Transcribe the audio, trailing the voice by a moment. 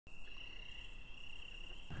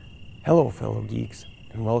Hello fellow geeks,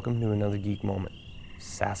 and welcome to another Geek Moment,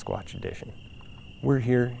 Sasquatch edition. We're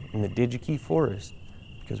here in the Digi-Key forest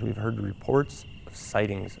because we've heard reports of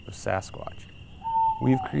sightings of Sasquatch.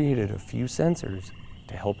 We've created a few sensors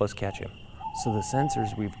to help us catch him. So the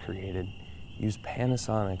sensors we've created use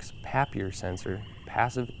Panasonic's Papier sensor,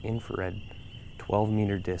 passive infrared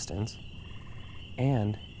 12-meter distance,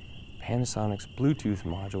 and Panasonic's Bluetooth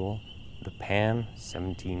module, the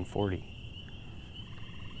Pan1740.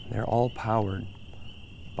 They're all powered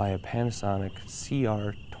by a Panasonic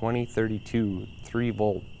CR2032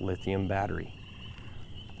 3-volt lithium battery.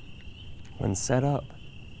 When set up,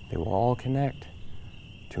 they will all connect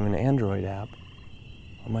to an Android app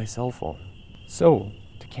on my cell phone. So,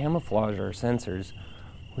 to camouflage our sensors,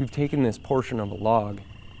 we've taken this portion of a log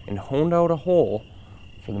and honed out a hole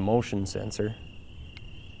for the motion sensor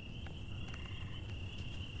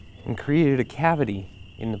and created a cavity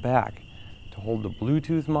in the back to hold the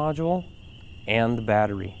Bluetooth module and the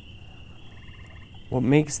battery. What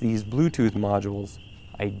makes these Bluetooth modules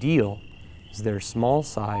ideal is their small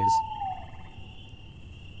size,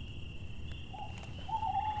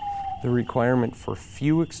 the requirement for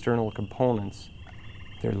few external components,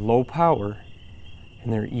 their low power,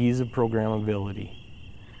 and their ease of programmability.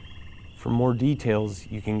 For more details,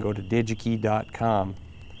 you can go to Digi-Key.com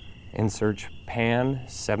and search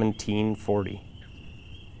Pan1740.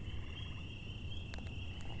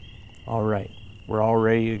 All right, we're all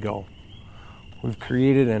ready to go. We've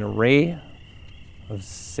created an array of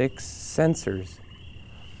 6 sensors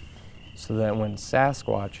so that when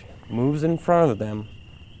Sasquatch moves in front of them,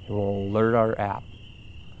 it will alert our app.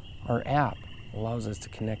 Our app allows us to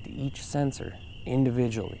connect to each sensor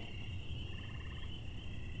individually.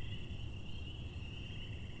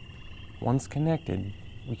 Once connected,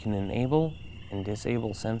 we can enable and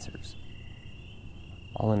disable sensors.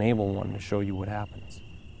 I'll enable one to show you what happens.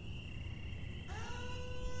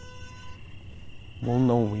 We'll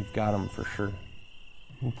know we've got them for sure.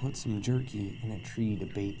 We'll put some jerky in a tree to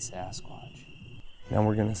bait Sasquatch. Now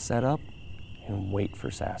we're gonna set up and wait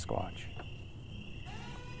for Sasquatch.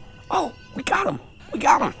 Oh, we got him! We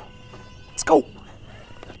got him! Let's go!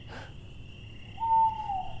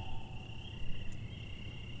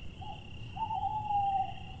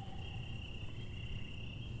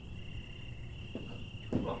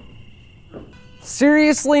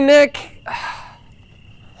 Seriously, Nick?